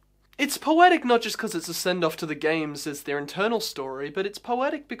again. It's poetic not just because it's a send-off to the games as their internal story, but it's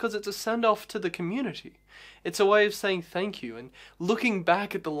poetic because it's a send-off to the community. It's a way of saying thank you and looking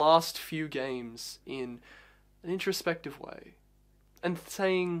back at the last few games in an introspective way, and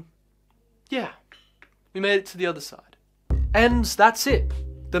saying, yeah, we made it to the other side. And that's it.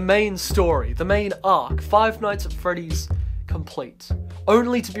 The main story, the main arc, Five Nights at Freddy's, complete.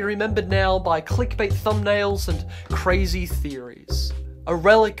 Only to be remembered now by clickbait thumbnails and crazy theories. A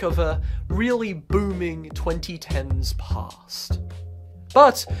relic of a really booming 2010s past.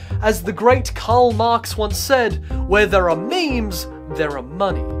 But, as the great Karl Marx once said, where there are memes, there are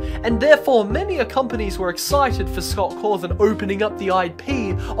money. And therefore many companies were excited for Scott Cawthon opening up the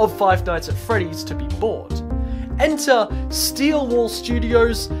IP of Five Nights at Freddy's to be bought. Enter Steel Wall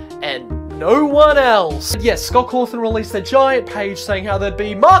Studios and no one else. Yes, Scott Cawthon released a giant page saying how there'd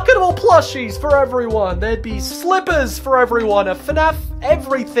be marketable plushies for everyone, there'd be slippers for everyone, a FNAF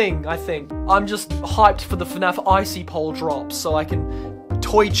everything, I think. I'm just hyped for the FNAF Icy Pole drop so I can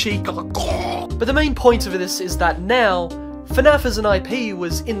toy cheek. But the main point of this is that now, FNAF as an IP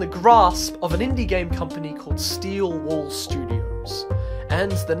was in the grasp of an indie game company called Steel Wall Studios.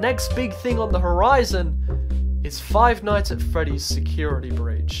 And the next big thing on the horizon is Five Nights at Freddy's security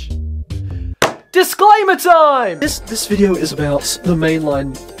breach. Disclaimer time! This video is about the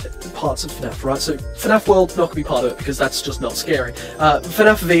mainline parts of FNAF, right? So FNAF World, not gonna be part of it because that's just not scary.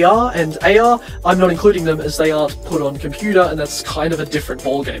 FNAF VR and AR, I'm not including them as they aren't put on computer and that's kind of a different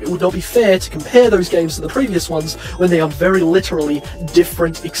ballgame. It would not be fair to compare those games to the previous ones when they are very literally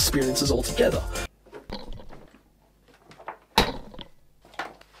different experiences altogether.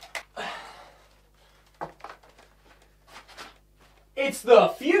 It's the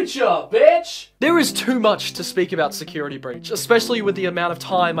future, bitch! There is too much to speak about Security Breach, especially with the amount of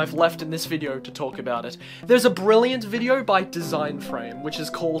time I've left in this video to talk about it. There's a brilliant video by Design Frame, which is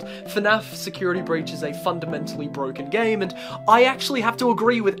called FNAF Security Breach is a fundamentally broken game, and I actually have to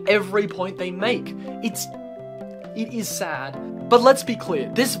agree with every point they make. It is sad. But let's be clear,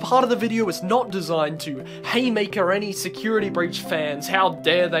 this part of the video is not designed to haymaker any Security Breach fans, how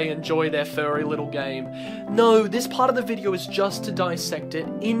dare they enjoy their furry little game. No, this part of the video is just to dissect it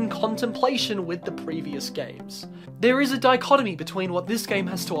in contemplation with the previous games. There is a dichotomy between what this game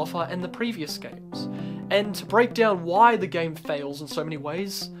has to offer and the previous games. And to break down why the game fails in so many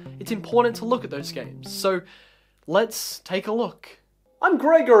ways, it's important to look at those games. So, let's take a look. I'm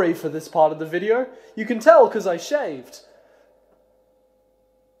Gregory for this part of the video. You can tell because I shaved.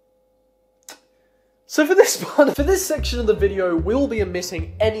 So for this section of the video, we'll be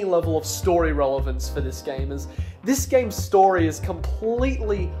omitting any level of story relevance for this game, as this game's story is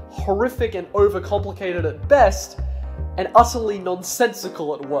completely horrific and overcomplicated at best, and utterly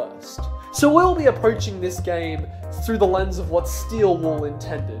nonsensical at worst. So we'll be approaching this game through the lens of what Steel Wall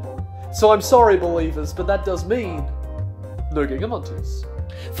intended. So I'm sorry, believers, but that does mean no Gigamontes.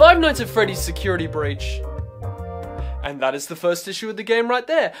 Five Nights at Freddy's Security Breach, And that is the first issue of the game right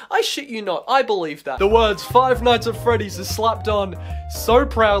there. I shit you not, I believe that. The words Five Nights at Freddy's is slapped on so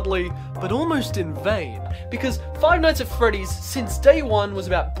proudly, but almost in vain. Because Five Nights at Freddy's, since day one, was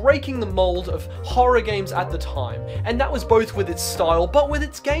about breaking the mold of horror games at the time. And that was both with its style, but with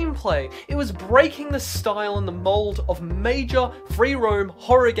its gameplay. It was breaking the style and the mold of major free-roam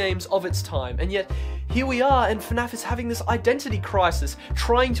horror games of its time. And yet, here we are, and Fnaf is having this identity crisis,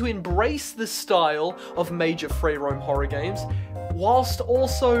 trying to embrace the style of major free-roam horror games, whilst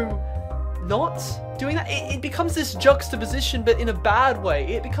also not doing that. It becomes this juxtaposition, but in a bad way.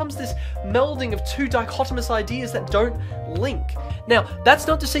 It becomes this melding of two dichotomous ideas that don't link. Now, that's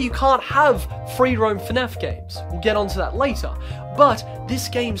not to say you can't have free-roam FNAF games. We'll get onto that later. But this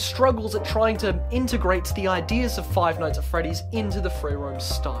game struggles at trying to integrate the ideas of Five Nights at Freddy's into the free-roam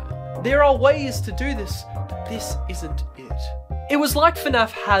style. There are ways to do this, but this isn't it. It was like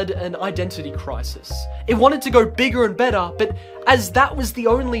Fnaf had an identity crisis. It wanted to go bigger and better, but as that was the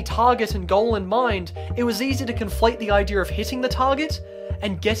only target and goal in mind, it was easy to conflate the idea of hitting the target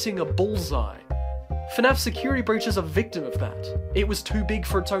and getting a bullseye. Fnaf Security Breach is a victim of that. It was too big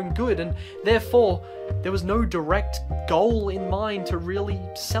for its own good, and therefore, there was no direct goal in mind to really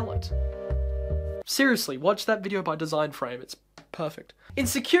sell it. Seriously, watch that video by Design Frame, it's perfect. In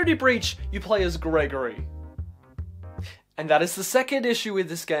Security Breach, you play as Gregory. And that is the second issue with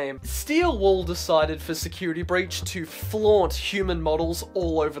this game. Steelwool decided for Security Breach to flaunt human models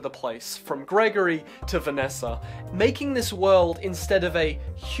all over the place, from Gregory to Vanessa, making this world, instead of a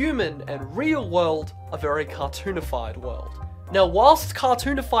human and real world, a very cartoonified world. Now, whilst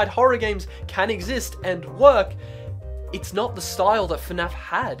cartoonified horror games can exist and work, it's not the style that Fnaf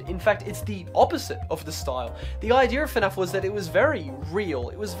had. In fact, it's the opposite of the style. The idea of Fnaf was that it was very real,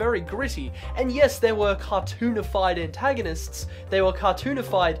 it was very gritty, and yes, there were cartoonified antagonists. They were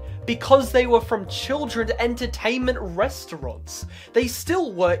cartoonified because they were from children's entertainment restaurants. They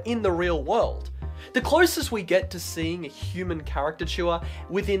still were in the real world. The closest we get to seeing a human caricature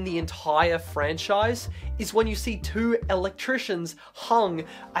within the entire franchise is when you see two electricians hung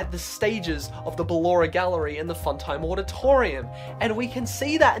at the stages of the Ballora Gallery and the Funtime Auditorium. And we can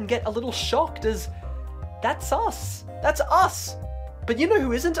see that and get a little shocked as, that's us. That's us. But you know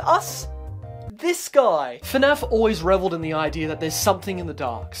who isn't us? This guy. Fnaf always reveled in the idea that there's something in the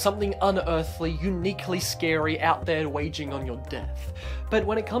dark, something unearthly, uniquely scary out there waging on your death. But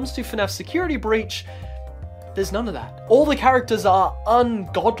when it comes to Fnaf Security Breach, there's none of that. All the characters are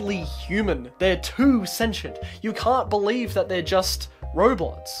ungodly human. They're too sentient. You can't believe that they're just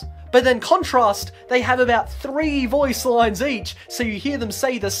robots. But then contrast, they have about 3 voice lines each, so you hear them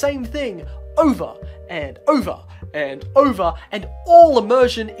say the same thing over and over and over, and all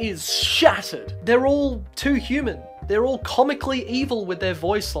immersion is shattered. They're all too human. They're all comically evil with their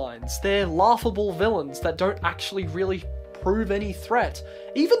voice lines. They're laughable villains that don't actually really prove any threat.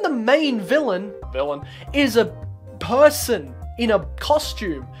 Even the main villain is a person in a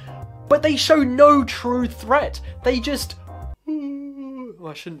costume, but they show no true threat. They just... Oh,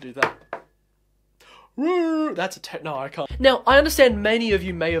 I shouldn't do that. That's a no, I can't. Now, I understand many of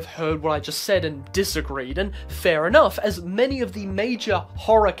you may have heard what I just said and disagreed, and fair enough, as many of the major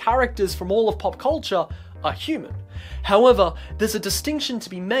horror characters from all of pop culture are human. However, there's a distinction to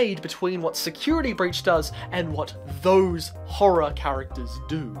be made between what Security Breach does and what those horror characters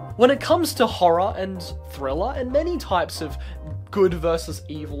do. When it comes to horror and thriller and many types of good versus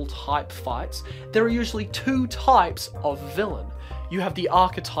evil type fights, there are usually 2 types of villain. You have the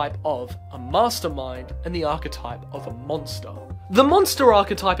archetype of a mastermind and the archetype of a monster. The monster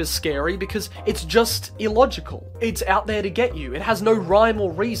archetype is scary because it's just illogical. It's out there to get you. It has no rhyme or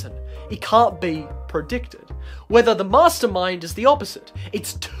reason. It can't be predicted. Whether the mastermind is the opposite.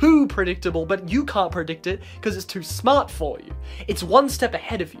 It's too predictable, but you can't predict it because it's too smart for you. It's one step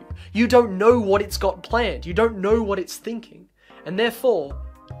ahead of you. You don't know what it's got planned. You don't know what it's thinking. And therefore,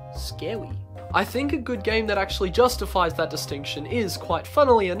 scary. I think a good game that actually justifies that distinction is, quite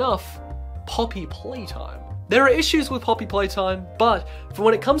funnily enough, Poppy Playtime. There are issues with Poppy Playtime, but for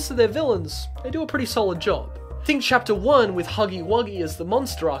when it comes to their villains, they do a pretty solid job. Think Chapter 1 with Huggy Wuggy as the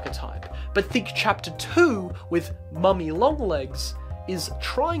monster archetype, but think Chapter 2 with Mummy Longlegs is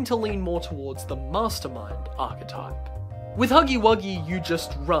trying to lean more towards the mastermind archetype. With Huggy Wuggy, you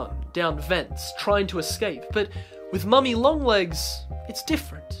just run down vents, trying to escape, but with Mummy Longlegs, it's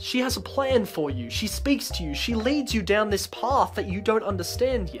different. She has a plan for you, she speaks to you, she leads you down this path that you don't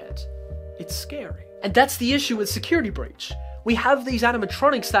understand yet. It's scary. And that's the issue with Security Breach. We have these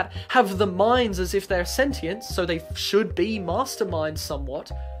animatronics that have the minds as if they're sentient, so they should be masterminds somewhat,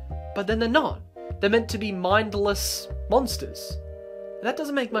 but then they're not. They're meant to be mindless monsters. That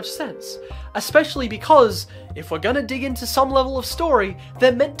doesn't make much sense. Especially because, if we're gonna dig into some level of story,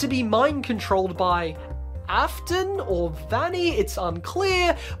 they're meant to be mind-controlled by Afton or Vanny, it's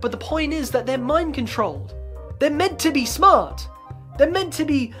unclear, but the point is that they're mind-controlled. They're meant to be smart. They're meant to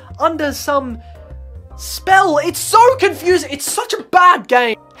be under some spell. It's so confusing. It's such a bad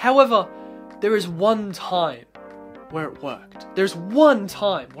game. However, there is one time where it worked. There's one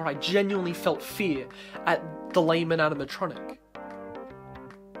time where I genuinely felt fear at the layman animatronic.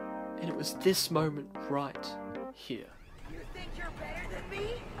 And it was this moment right here. You think you're better than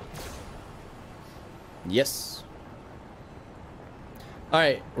me? Yes.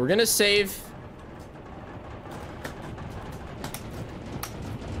 Alright, we're gonna save.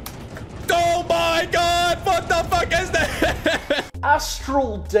 Oh my god! What the fuck is that?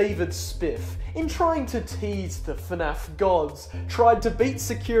 Astral David Spiff, in trying to tease the FNAF gods, tried to beat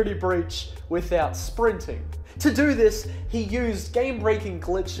Security Breach without sprinting. To do this, he used game-breaking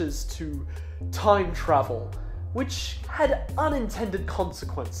glitches to time travel, which had unintended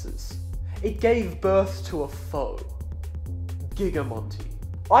consequences. It gave birth to a foe, Gigamonty.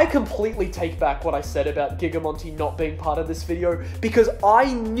 I completely take back what I said about Gigamonty not being part of this video, because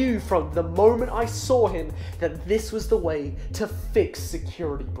I knew from the moment I saw him that this was the way to fix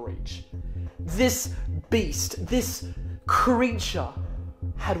Security Breach. This beast, this creature,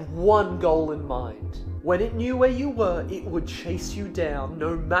 had one goal in mind. When it knew where you were, it would chase you down,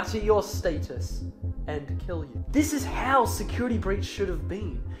 no matter your status, and kill you. This is how Security Breach should have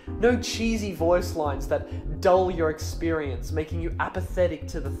been. No cheesy voice lines that dull your experience, making you apathetic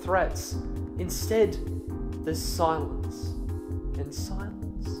to the threats. Instead, there's silence, and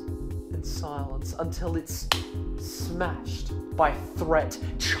silence, and silence, until it's smashed by threat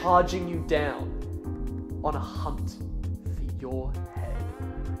charging you down on a hunt for your head.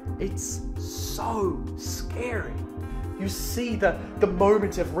 It's so scary. You see the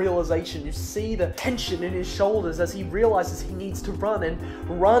moment of realization, you see the tension in his shoulders as he realizes he needs to run, and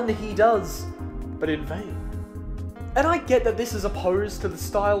run he does, but in vain. And I get that this is opposed to the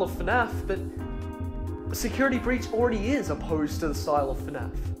style of FNAF, but Security Breach already is opposed to the style of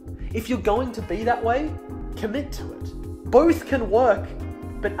FNAF. If you're going to be that way, commit to it. Both can work,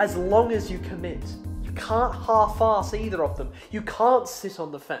 but as long as you commit. You can't half-ass either of them. You can't sit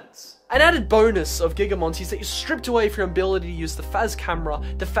on the fence. An added bonus of Gigamonty is that you're stripped away from your ability to use the Faz camera,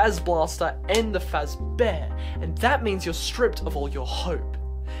 the Faz blaster, and the Faz bear, and that means you're stripped of all your hope.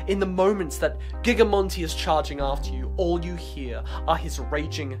 In the moments that Gigamonty is charging after you, all you hear are his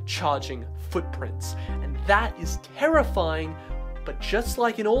raging, charging footprints, and that is terrifying. But just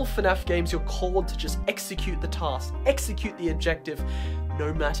like in all FNAF games, you're called to just execute the task, execute the objective,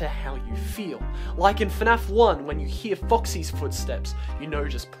 no matter how you feel. Like in FNAF 1, when you hear Foxy's footsteps, you know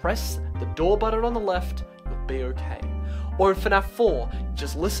just press the door button on the left, you'll be okay. Or in FNAF 4,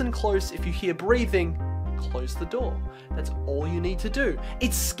 just listen close, if you hear breathing, close the door. That's all you need to do.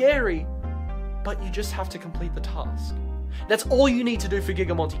 It's scary, but you just have to complete the task. That's all you need to do for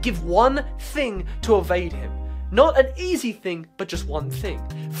Gigamonty. Give one thing to evade him. Not an easy thing, but just one thing.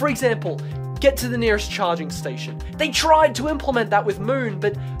 For example, get to the nearest charging station. They tried to implement that with Moon,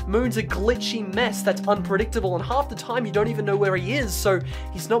 but Moon's a glitchy mess that's unpredictable, and half the time you don't even know where he is, so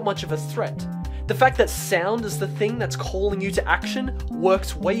he's not much of a threat. The fact that sound is the thing that's calling you to action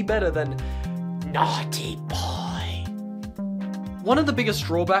works way better than naughty boy. One of the biggest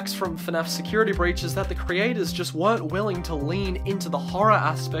drawbacks from FNAF Security Breach is that the creators just weren't willing to lean into the horror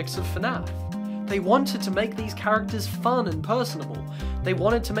aspects of FNAF. They wanted to make these characters fun and personable. They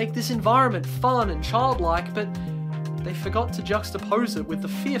wanted to make this environment fun and childlike, but they forgot to juxtapose it with the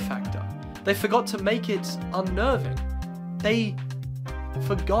fear factor. They forgot to make it unnerving. They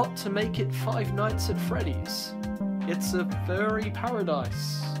forgot to make it Five Nights at Freddy's. It's a furry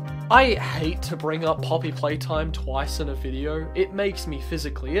paradise. I hate to bring up Poppy Playtime twice in a video. It makes me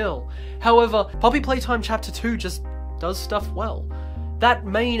physically ill. However, Poppy Playtime Chapter 2 just does stuff well. That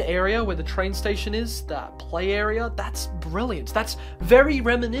main area where the train station is, that play area, that's brilliant. That's very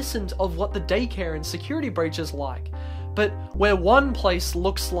reminiscent of what the daycare in Security Breach is like. But where one place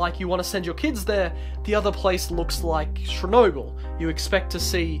looks like you want to send your kids there, the other place looks like Chernobyl. You expect to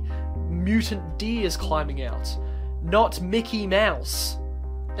see mutant deers climbing out, not Mickey Mouse.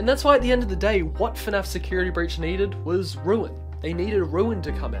 And that's why at the end of the day, what FNAF Security Breach needed was Ruin. They needed Ruin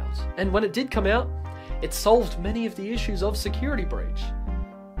to come out. And when it did come out, it solved many of the issues of Security Breach.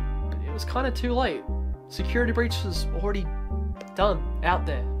 But it was kind of too late. Security Breach was already done, out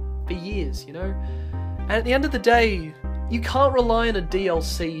there, for years, you know? And at the end of the day, you can't rely on a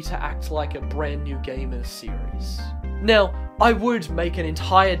DLC to act like a brand new game in a series. Now, I would make an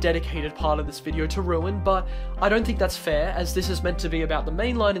entire dedicated part of this video to Ruin, but I don't think that's fair, as this is meant to be about the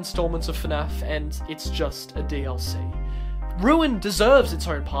mainline installments of FNAF, and it's just a DLC. Ruin deserves its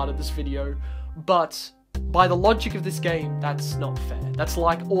own part of this video, but by the logic of this game, that's not fair. That's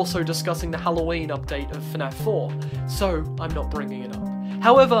like also discussing the Halloween update of FNAF 4, so I'm not bringing it up.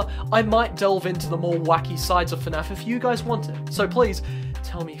 However, I might delve into the more wacky sides of FNAF if you guys want it, so please,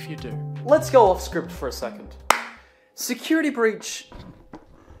 tell me if you do. Let's go off script for a second. Security Breach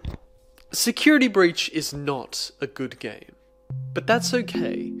is not a good game, but that's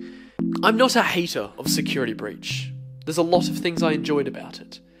okay. I'm not a hater of Security Breach. There's a lot of things I enjoyed about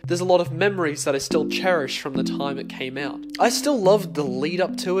it. There's a lot of memories that I still cherish from the time it came out. I still loved the lead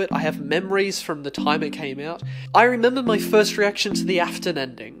up to it. I have memories from the time it came out. I remember my first reaction to the Afton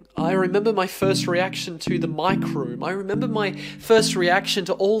ending. I remember my first reaction to the mic room. I remember my first reaction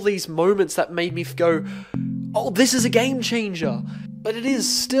to all these moments that made me go, oh, this is a game changer. But it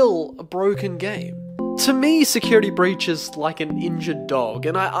is still a broken game. To me, Security Breach is like an injured dog,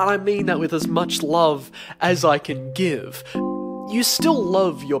 and I mean that with as much love as I can give. You still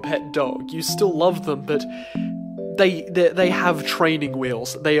love your pet dog, you still love them, but they have training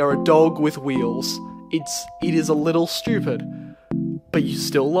wheels. They are a dog with wheels. It is a little stupid, but you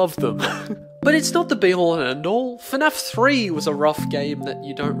still love them. But it's not the be-all and end-all. FNAF 3 was a rough game that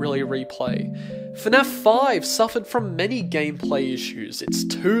you don't really replay. FNAF 5 suffered from many gameplay issues. It's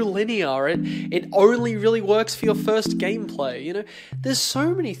too linear, it only really works for your first gameplay, you know? There's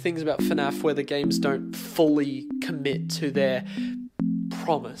so many things about FNAF where the games don't fully commit to their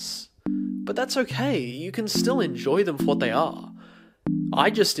promise. But that's okay, you can still enjoy them for what they are. I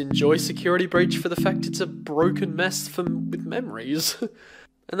just enjoy Security Breach for the fact it's a broken mess with memories.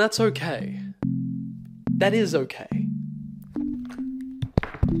 And that's okay. That is okay.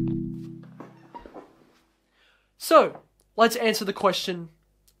 So, let's answer the question,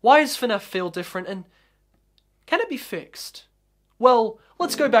 why does FNAF feel different, and can it be fixed? Well,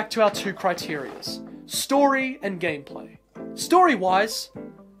 let's go back to our two criterias, story and gameplay. Story-wise,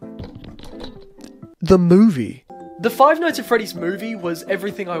 the movie. The Five Nights at Freddy's movie was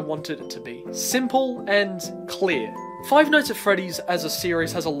everything I wanted it to be. Simple and clear. Five Nights at Freddy's as a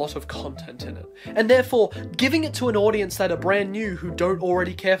series has a lot of content in it, and therefore, giving it to an audience that are brand new who don't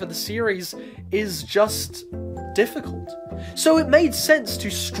already care for the series is just difficult. So it made sense to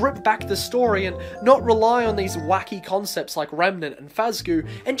strip back the story and not rely on these wacky concepts like Remnant and Fazgu,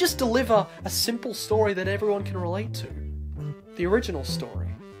 and just deliver a simple story that everyone can relate to. The original story.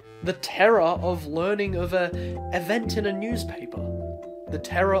 The terror of learning of an event in a newspaper. The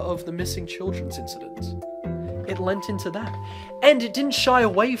terror of the missing children's incident. It lent into that. And it didn't shy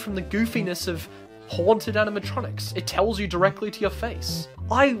away from the goofiness of haunted animatronics. It tells you directly to your face.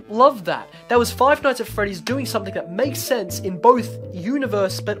 I love that. That was Five Nights at Freddy's doing something that makes sense in both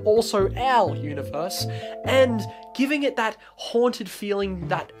universe but also our universe, and giving it that haunted feeling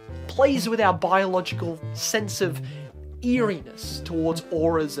that plays with our biological sense of eeriness towards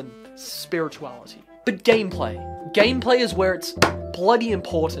auras and spirituality. But gameplay. Gameplay is where it's bloody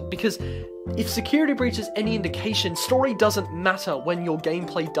important, because if Security Breach is any indication, story doesn't matter when your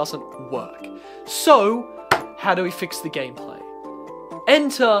gameplay doesn't work. So, how do we fix the gameplay?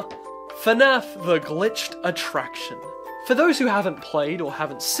 Enter FNAF the Glitched Attraction. For those who haven't played or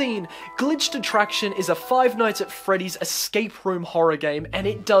haven't seen, Glitched Attraction is a Five Nights at Freddy's escape room horror game, and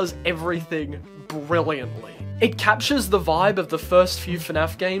it does everything brilliantly. It captures the vibe of the first few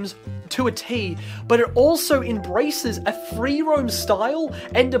FNAF games to a T, but it also embraces a free roam style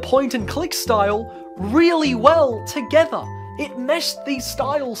and a point and click style really well together. It meshed these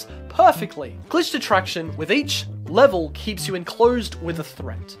styles perfectly. Glitched Attraction, with each level, keeps you enclosed with a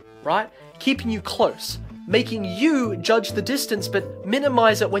threat, right? Keeping you close, making you judge the distance but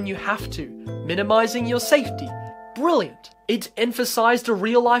minimize it when you have to, minimizing your safety. Brilliant. It emphasized a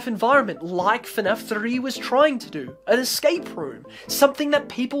real-life environment like FNAF 3 was trying to do, an escape room, something that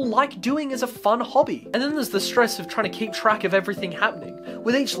people like doing as a fun hobby. And then there's the stress of trying to keep track of everything happening.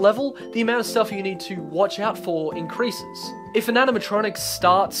 With each level, the amount of stuff you need to watch out for increases. If an animatronic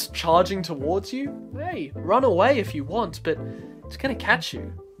starts charging towards you, hey, run away if you want, but it's gonna catch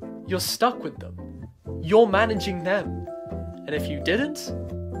you. You're stuck with them. You're managing them. And if you didn't,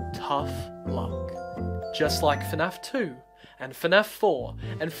 tough luck. Just like FNAF 2, and FNAF 4,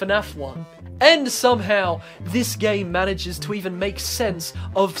 and FNAF 1. And somehow, this game manages to even make sense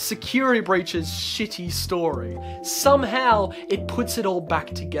of Security Breach's shitty story. Somehow, it puts it all back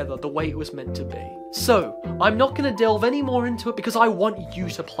together the way it was meant to be. So, I'm not going to delve any more into it because I want you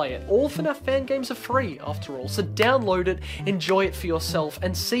to play it. All FNAF fan games are free, after all, so download it, enjoy it for yourself,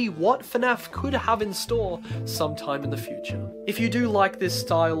 and see what FNAF could have in store sometime in the future. If you do like this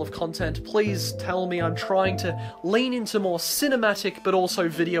style of content, please tell me. I'm trying to lean into more cinematic but also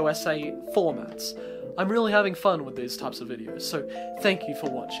video essay formats. I'm really having fun with these types of videos, so thank you for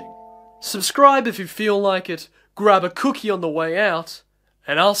watching. Subscribe if you feel like it, grab a cookie on the way out,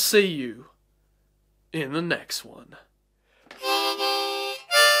 and I'll see you in the next one.